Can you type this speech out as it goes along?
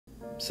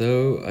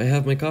So I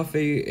have my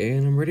coffee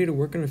and I'm ready to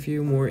work on a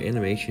few more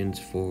animations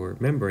for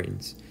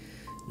membranes.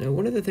 Now,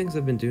 one of the things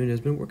I've been doing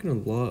is been working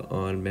a lot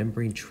on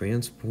membrane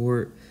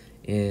transport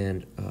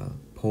and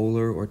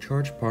polar or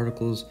charged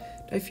particles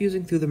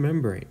diffusing through the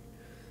membrane.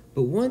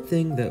 But one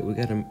thing that we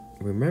gotta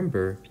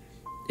remember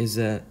is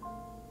that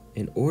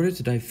in order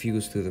to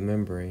diffuse through the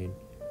membrane,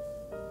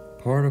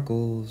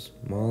 particles,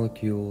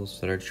 molecules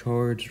that are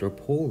charged or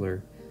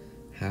polar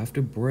have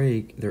to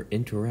break their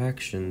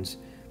interactions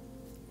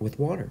with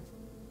water.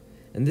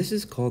 And this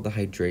is called the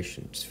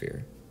hydration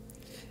sphere.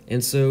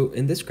 And so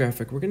in this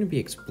graphic, we're going to be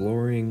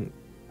exploring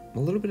a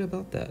little bit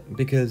about that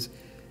because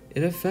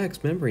it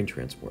affects membrane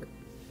transport.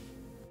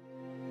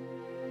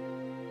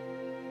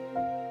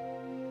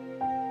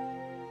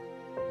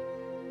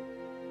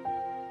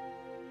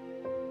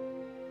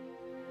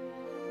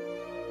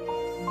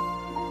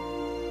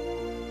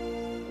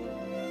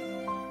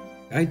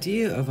 The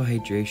idea of a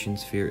hydration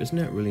sphere is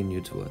not really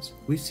new to us.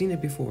 We've seen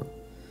it before.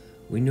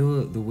 We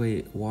know the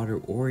way water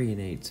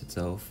orientates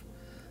itself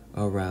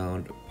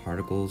around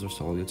particles or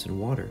solutes in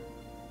water.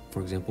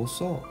 For example,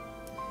 salt.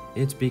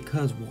 It's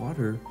because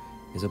water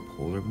is a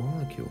polar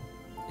molecule.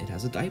 It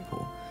has a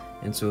dipole.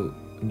 And so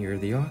near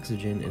the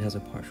oxygen, it has a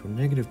partial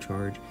negative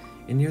charge,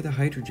 and near the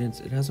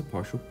hydrogens, it has a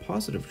partial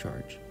positive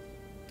charge.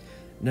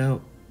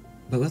 Now,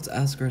 but let's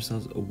ask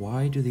ourselves,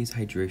 why do these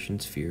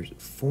hydration spheres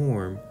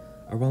form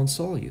around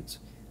solutes?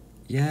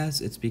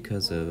 Yes, it's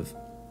because of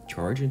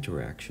charge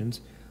interactions,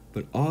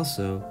 but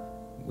also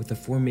with the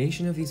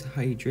formation of these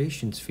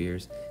hydration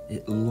spheres,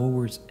 it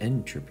lowers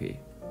entropy.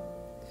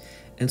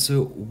 And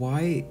so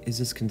why is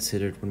this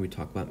considered when we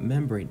talk about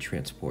membrane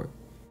transport?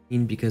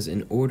 Because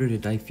in order to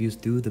diffuse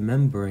through the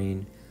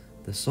membrane,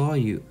 the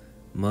solute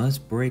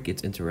must break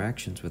its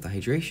interactions with the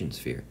hydration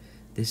sphere.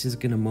 This is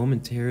going to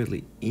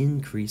momentarily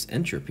increase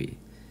entropy.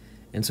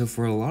 And so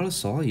for a lot of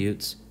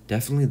solutes,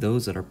 definitely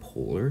those that are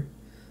polar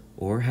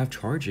or have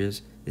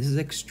charges, this is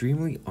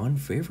extremely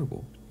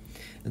unfavorable.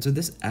 And so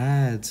this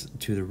adds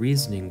to the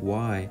reasoning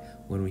why,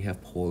 when we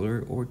have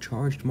polar or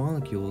charged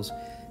molecules,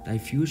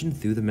 diffusion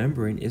through the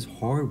membrane is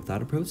hard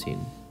without a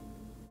protein.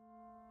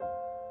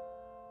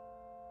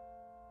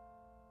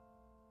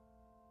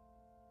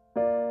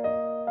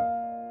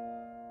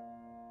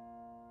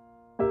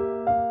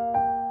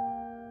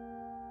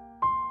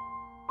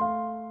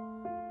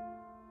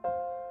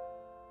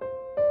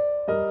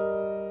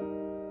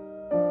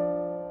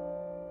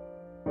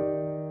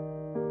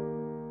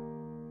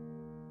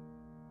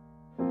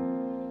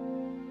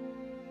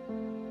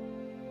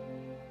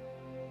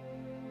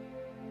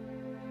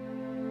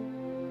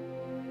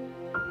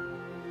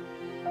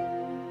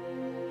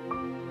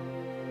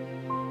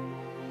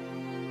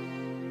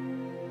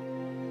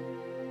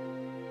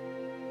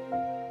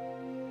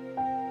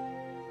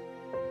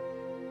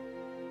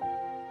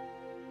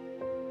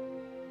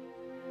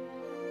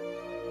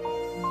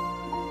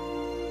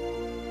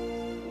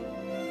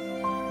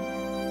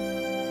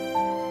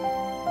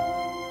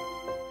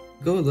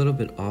 Go a little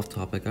bit off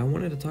topic, I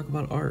wanted to talk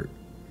about art.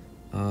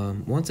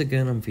 Once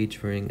again, I'm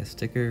featuring a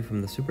sticker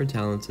from the super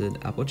talented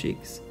Apple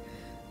Cheeks.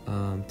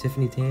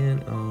 Tiffany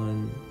Tan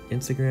on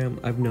Instagram.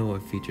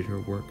 I've featured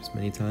her works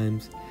many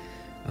times,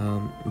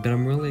 but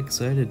I'm really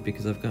excited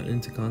because I've gotten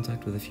into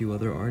contact with a few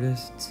other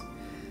artists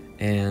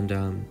and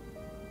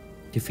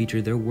to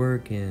feature their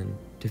work and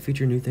to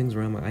feature new things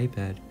around my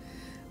iPad.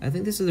 I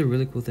think this is a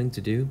really cool thing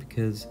to do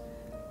because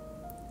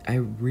I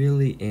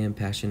really am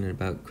passionate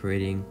about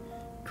creating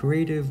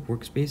creative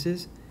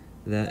workspaces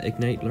that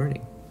ignite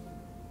learning.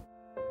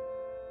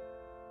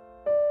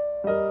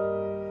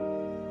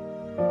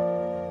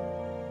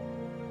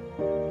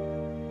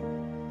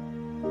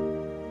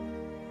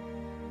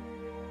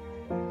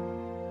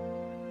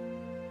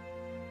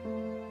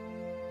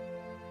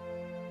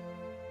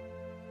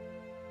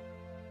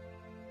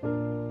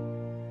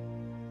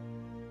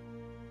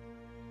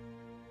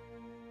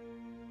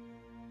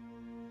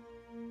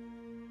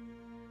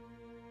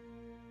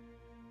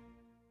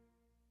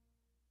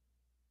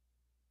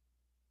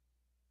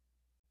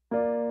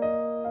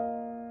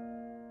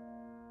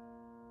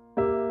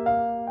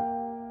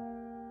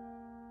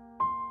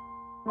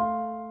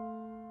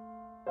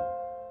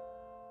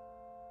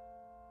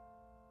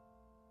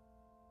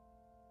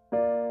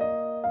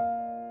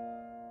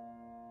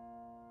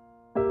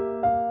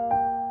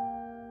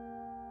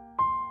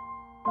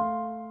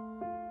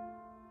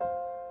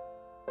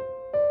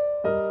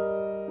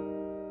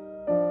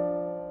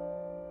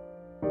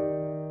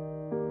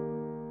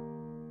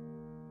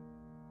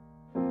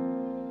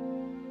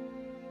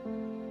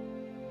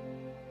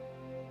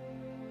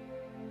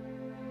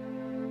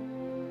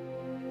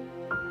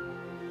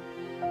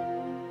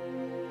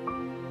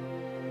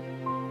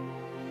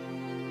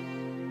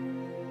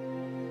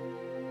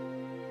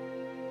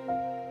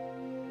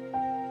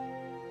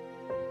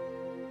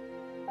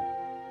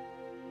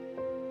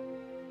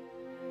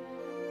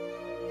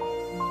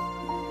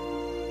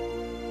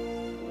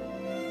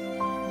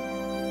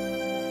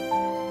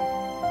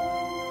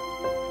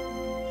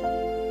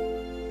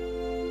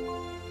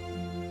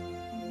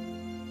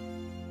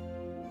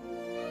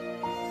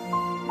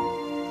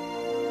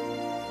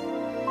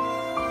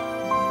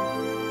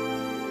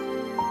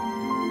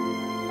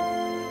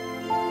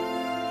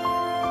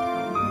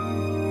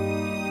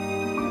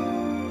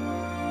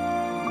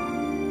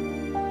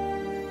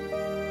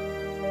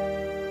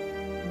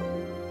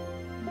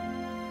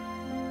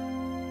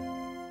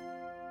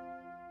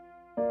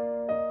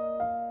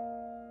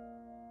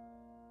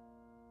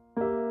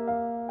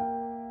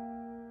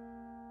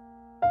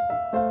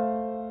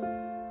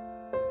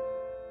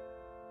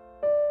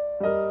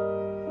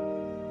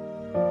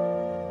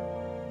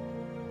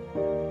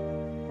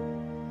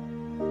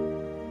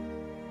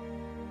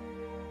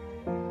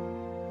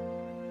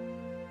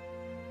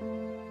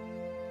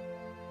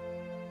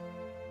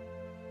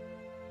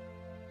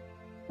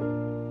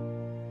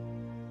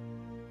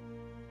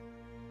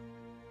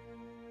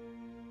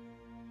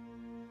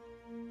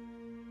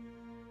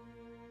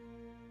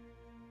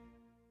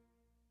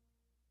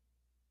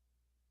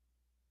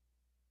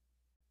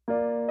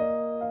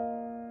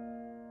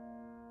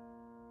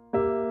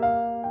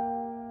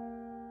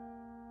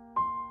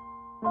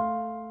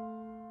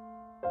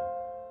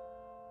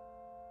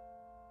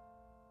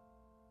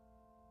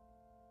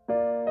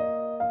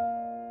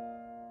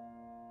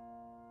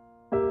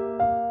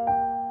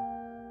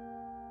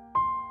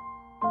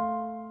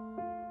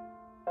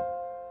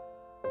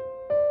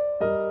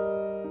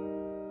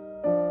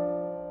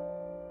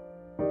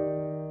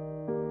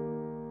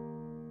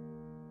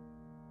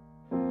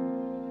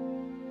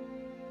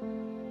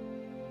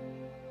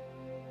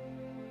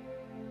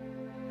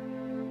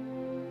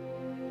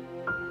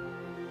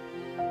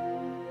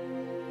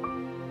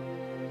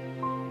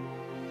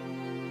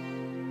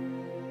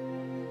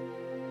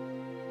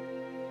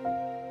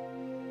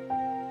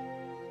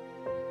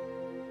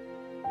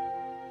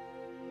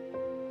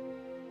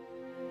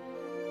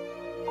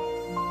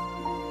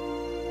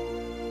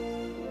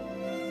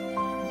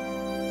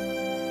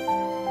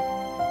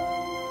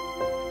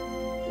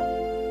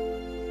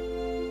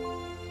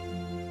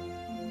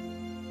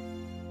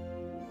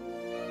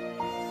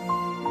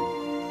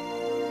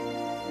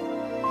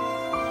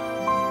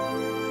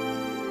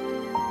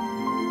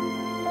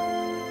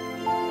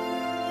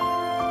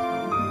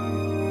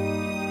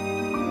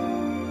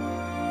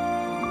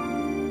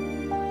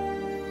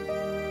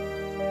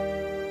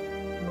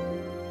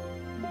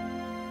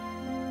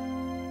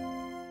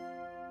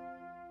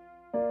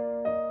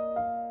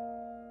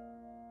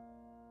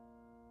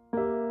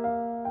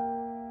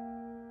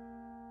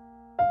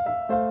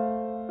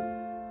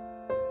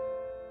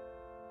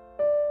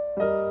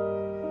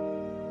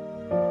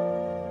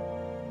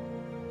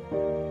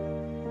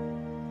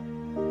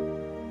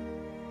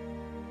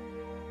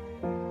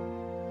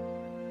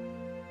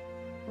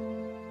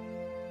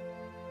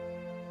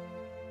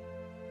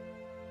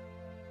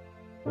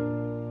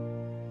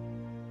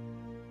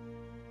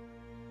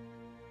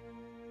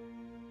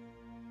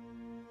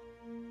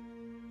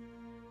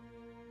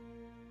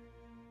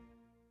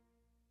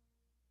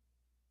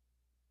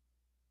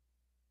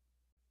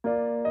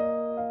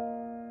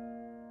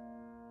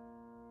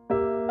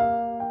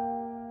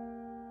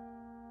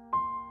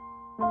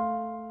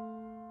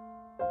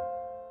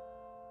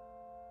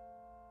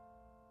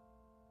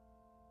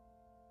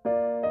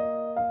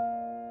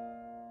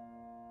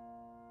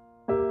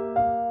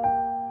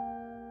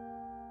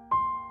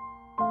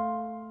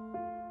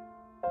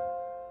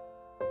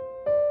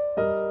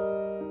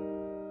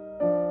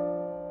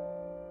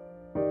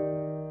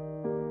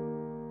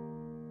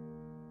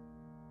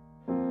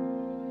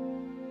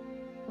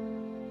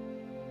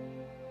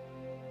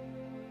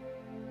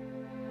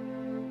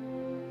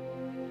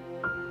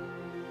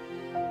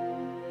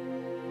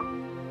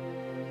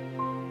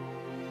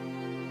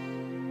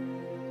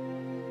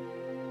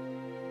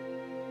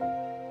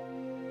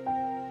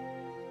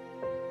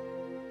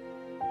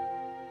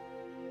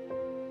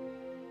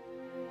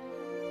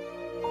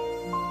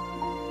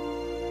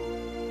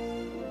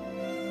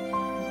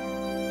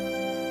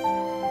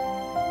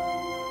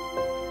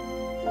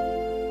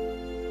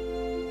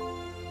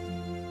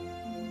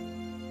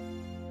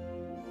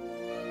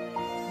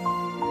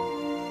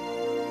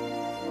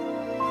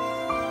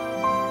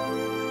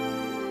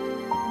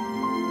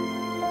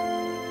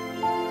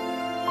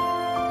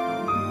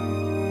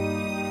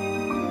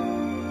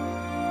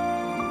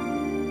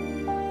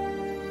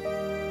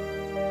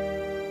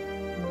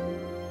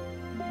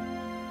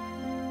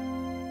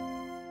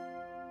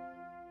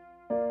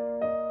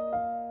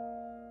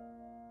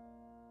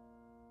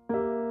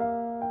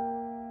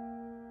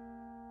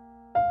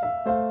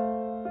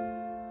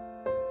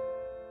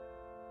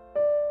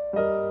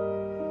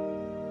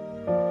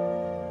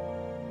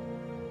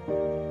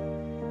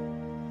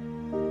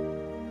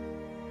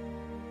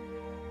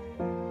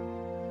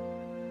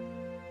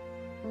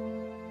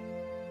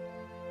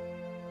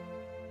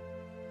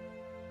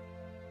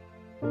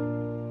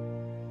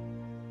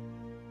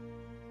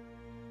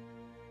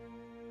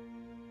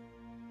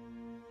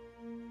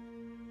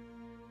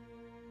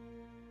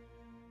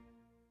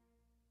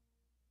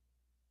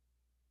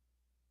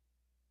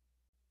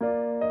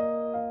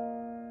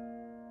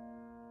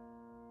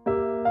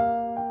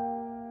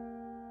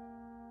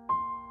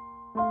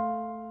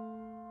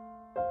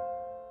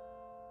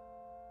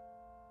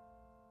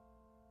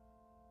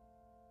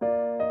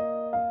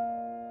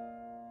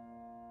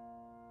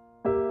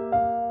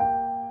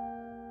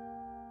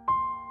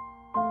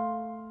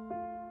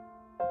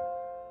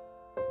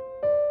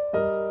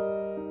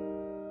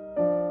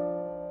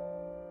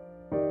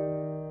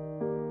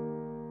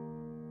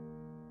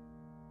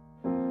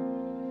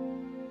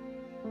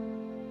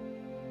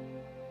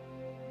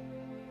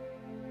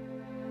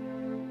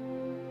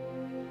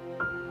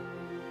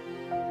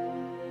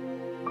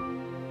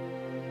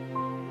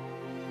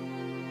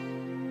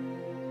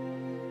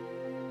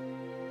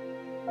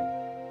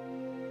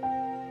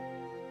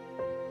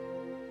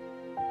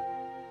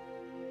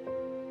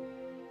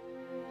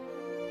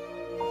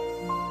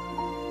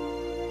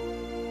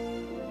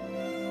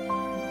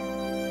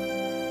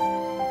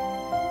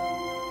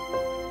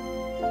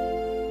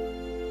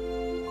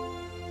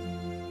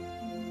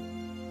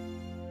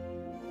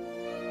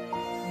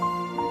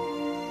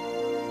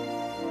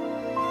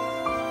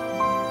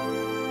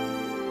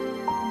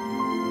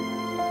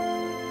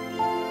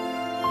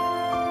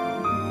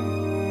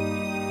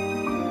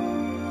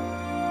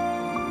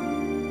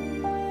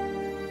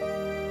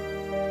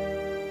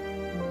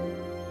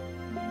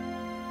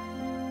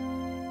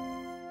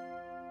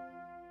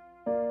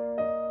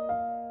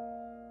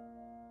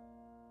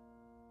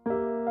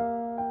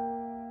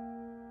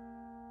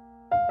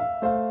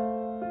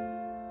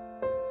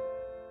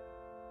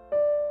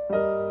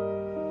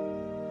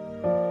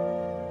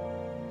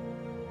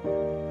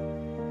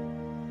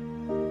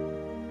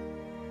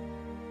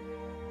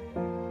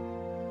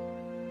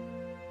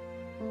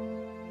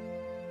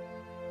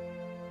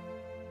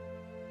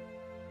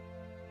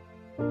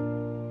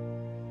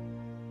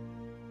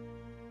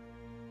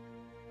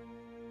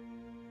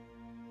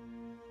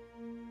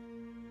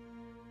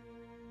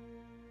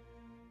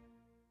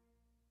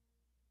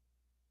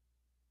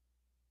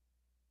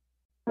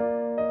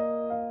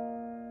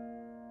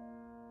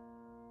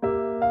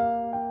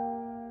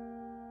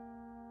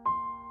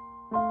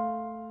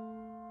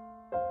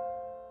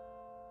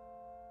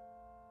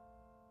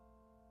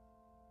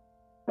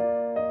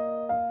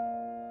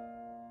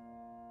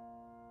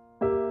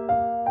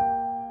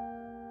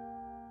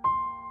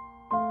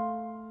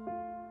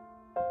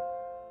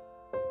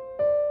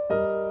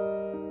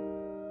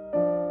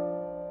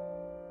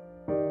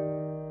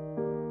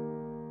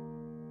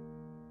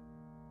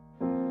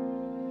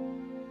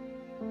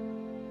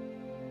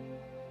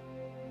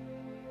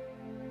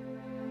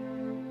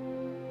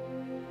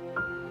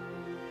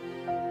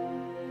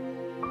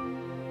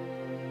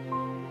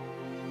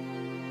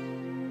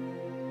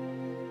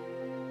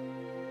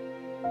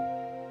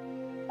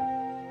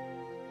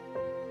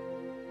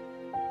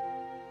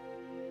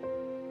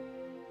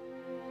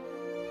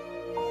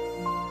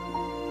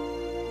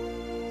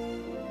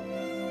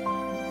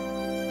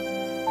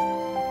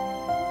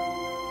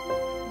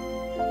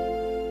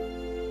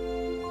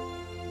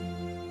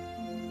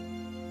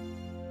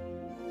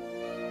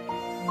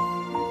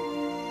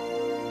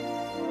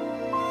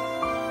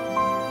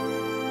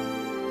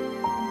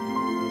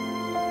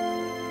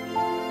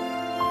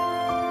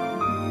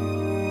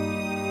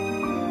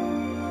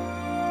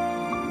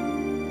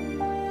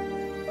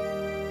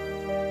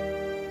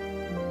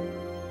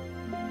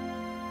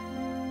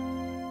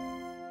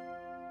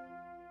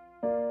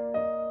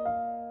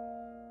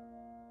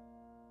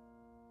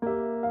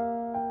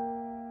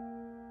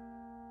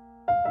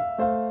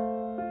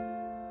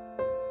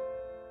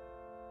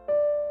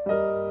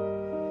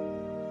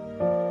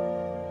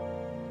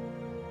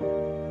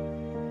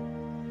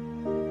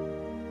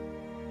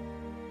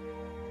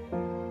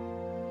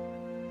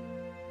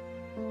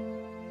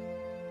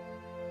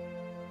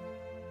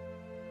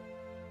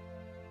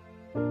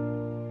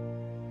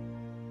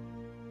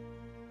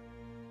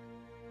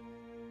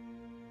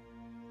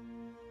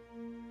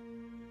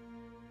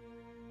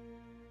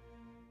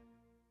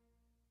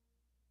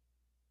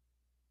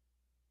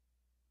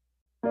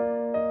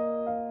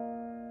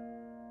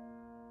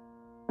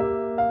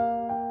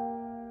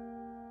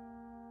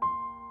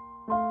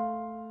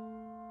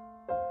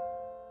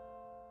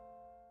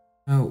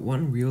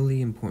 one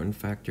really important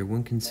factor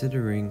when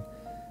considering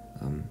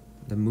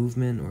the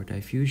movement or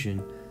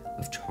diffusion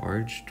of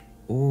charged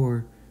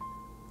or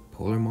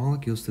polar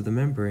molecules through the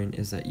membrane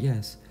is that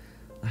yes,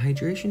 the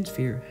hydration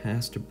sphere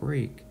has to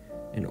break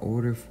in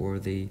order for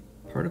the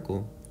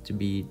particle to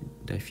be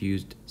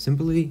diffused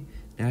simply,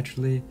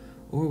 naturally,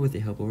 or with the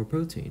help of a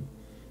protein.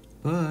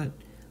 But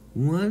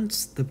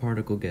once the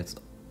particle gets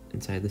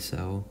inside the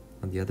cell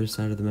on the other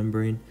side of the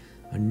membrane,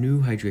 a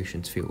new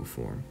hydration sphere will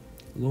form,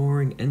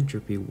 lowering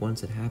entropy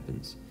once it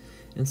happens.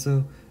 And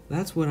so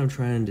that's what I'm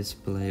trying to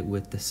display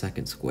with the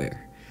second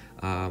square.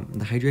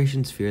 The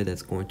hydration sphere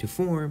that's going to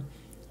form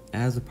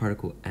as the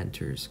particle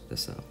enters the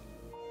cell.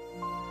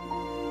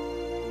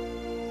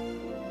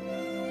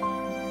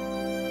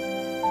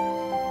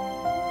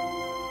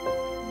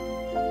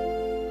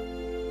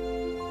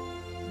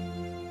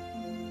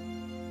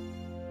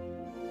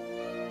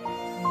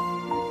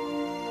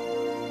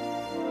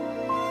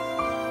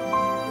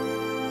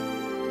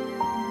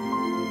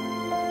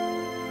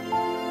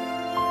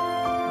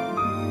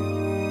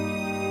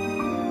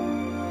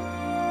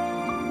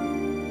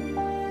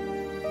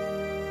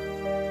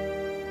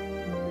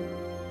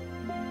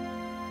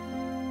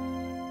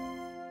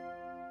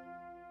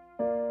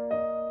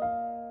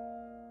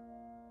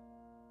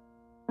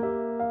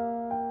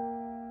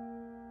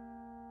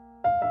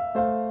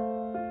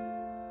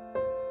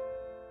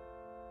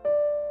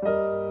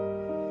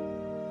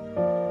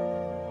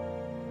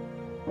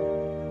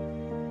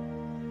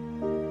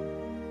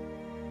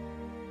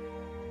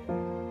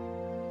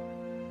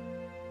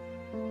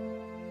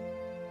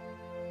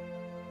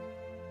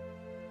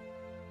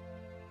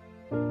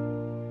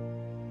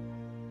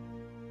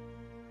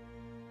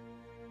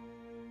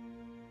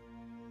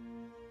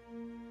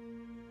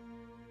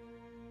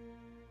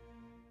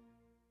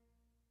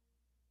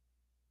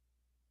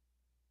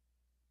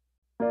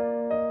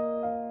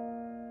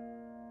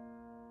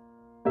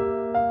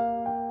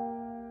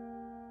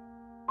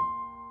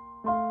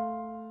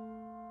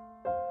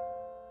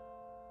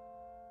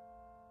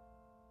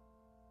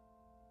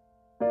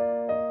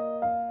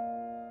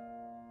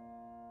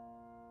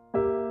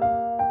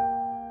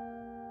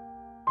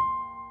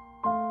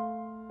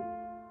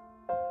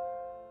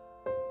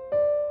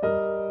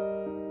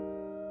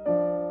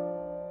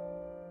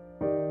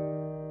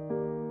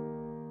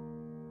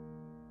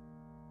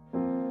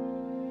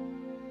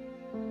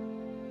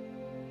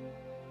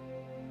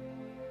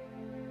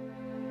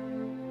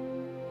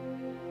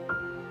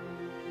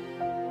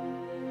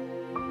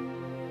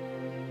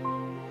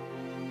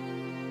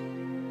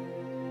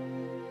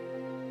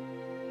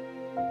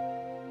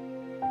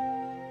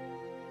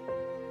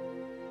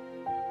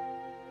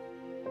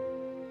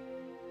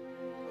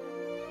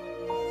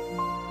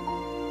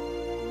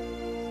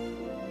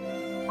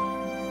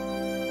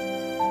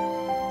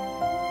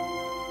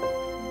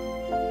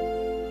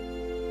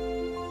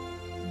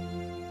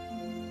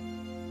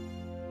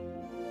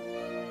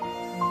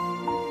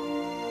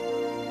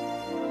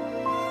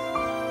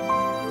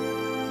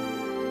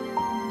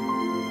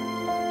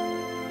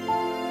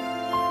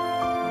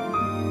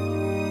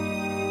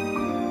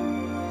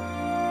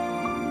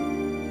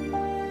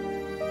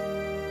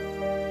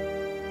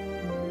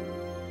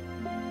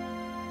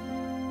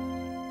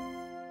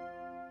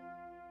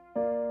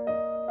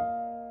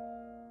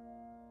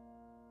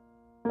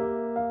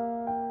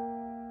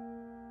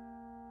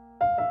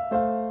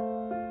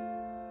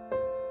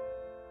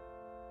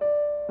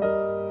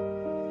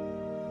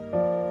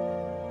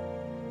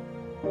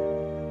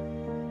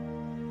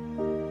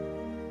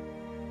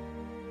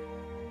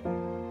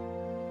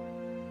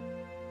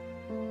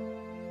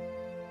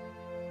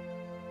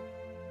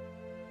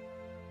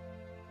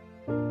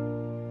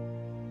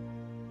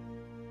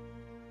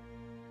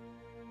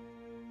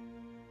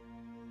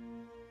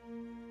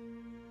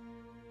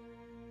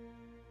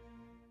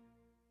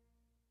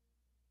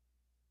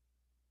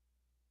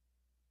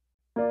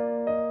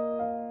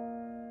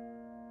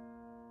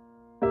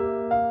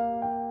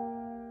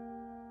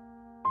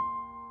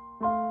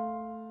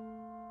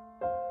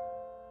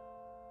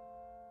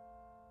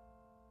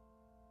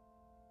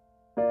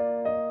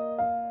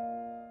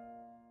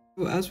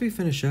 So as we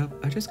finish up,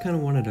 I just kind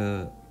of wanted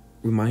to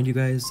remind you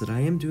guys that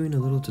I am doing a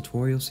little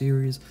tutorial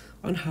series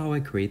on how I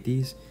create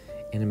these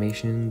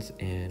animations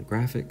and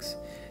graphics.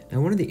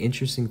 Now, one of the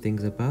interesting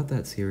things about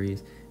that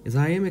series is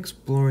I am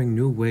exploring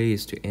new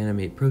ways to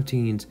animate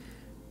proteins,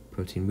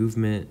 protein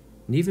movement,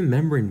 and even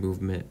membrane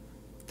movement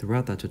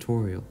throughout that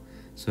tutorial.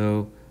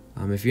 So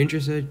if you're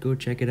interested, go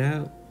check it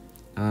out.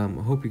 I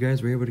hope you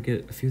guys were able to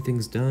get a few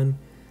things done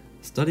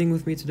studying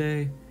with me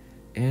today,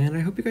 and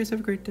I hope you guys have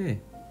a great day.